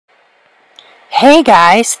Hey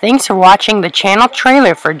guys, thanks for watching the channel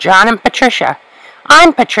trailer for John and Patricia.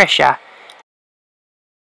 I'm Patricia.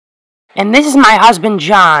 And this is my husband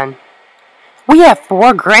John. We have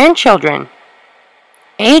 4 grandchildren.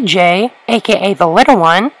 AJ, aka the little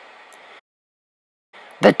one.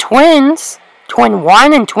 The twins, twin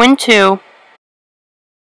 1 and twin 2.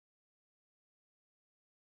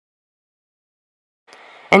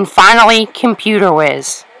 And finally, Computer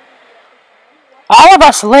Whiz. All of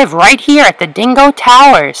us live right here at the Dingo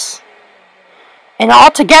Towers. And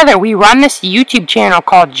all together we run this YouTube channel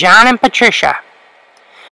called John and Patricia.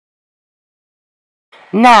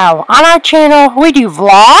 Now, on our channel, we do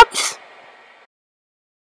vlogs.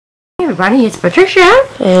 Hey everybody, it's Patricia.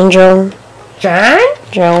 And John.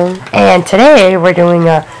 John. And today we're doing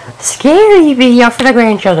a scary video for the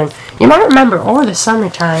grandchildren. You might remember over the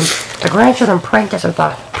summertime, the grandchildren pranked us with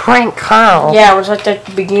a prank call. Yeah, it was like at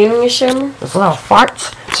the beginning of summer. Those little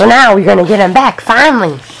farts. So now we're going to get them back,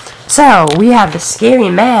 finally. So, we have the scary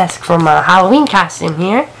mask from a Halloween costume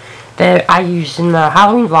here that I used in the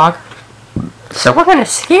Halloween vlog. So we're going to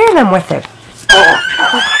scare them with it.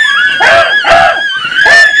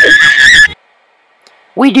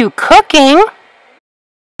 We do cooking.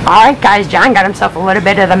 Alright guys, John got himself a little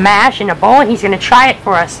bit of the mash in a bowl and he's going to try it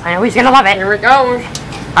for us. I know he's going to love it. Here we go.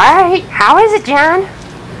 Alright, how is it, John?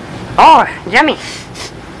 Oh, yummy.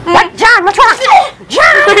 What? John, what's wrong?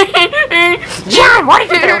 John! John, what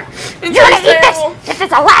did you do? You're going to eat this. This is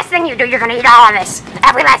the last thing you do. You're going to eat all of this.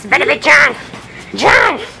 Every last bit of it, John.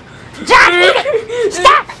 John! John, eat it!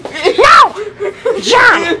 Stop! No!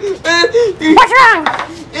 John! What's wrong?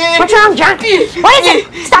 What's wrong, John? What is it?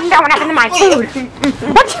 Stop throwing up into my food!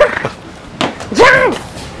 What's wrong? John!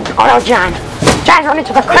 Oh no, John. John's running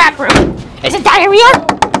to the crap room. Is it diarrhea?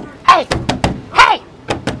 Hey! Hey!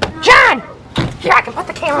 John! Here, I can put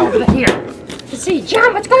the camera over here. Let's see,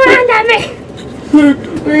 John, what's going on down there?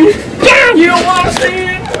 John! You don't want to see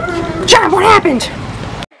it? John, what happened?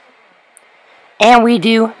 And we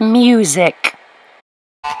do music.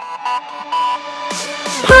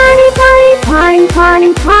 Party, party, party,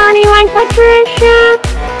 party, party like Patricia.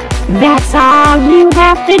 That's all you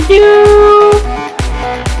have to do.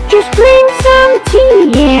 Just bring some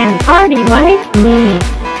tea and party like me.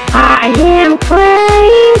 I am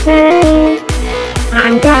crazy.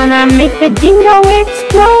 I'm gonna make the dingo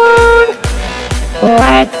explode.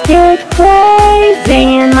 Let's get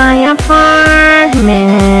crazy in my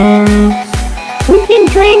apartment. We can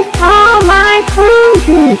drink all my fruit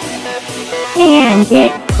juice and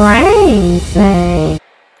get crazy.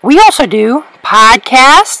 We also do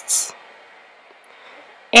podcasts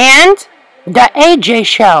and the AJ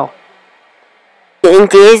Show. Getting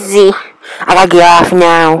dizzy. I gotta get off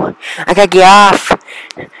now. I gotta get off.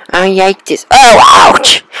 I don't like this. Oh,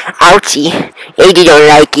 ouch! Ouchie. AD don't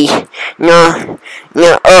like it. No.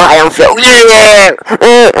 Oh, I don't feel.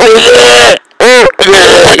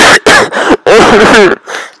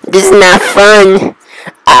 This is not fun.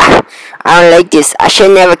 I don't like this. I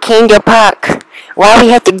should never came to the park. Why we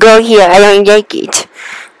have to go here? I don't like it.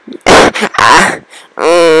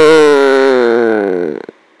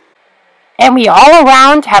 And we all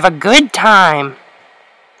around have a good time.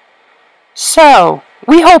 So,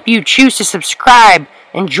 we hope you choose to subscribe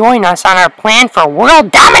and join us on our plan for world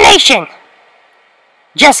domination.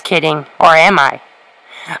 Just kidding, or am I?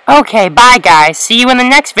 Okay, bye guys. See you in the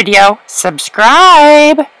next video.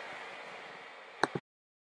 Subscribe!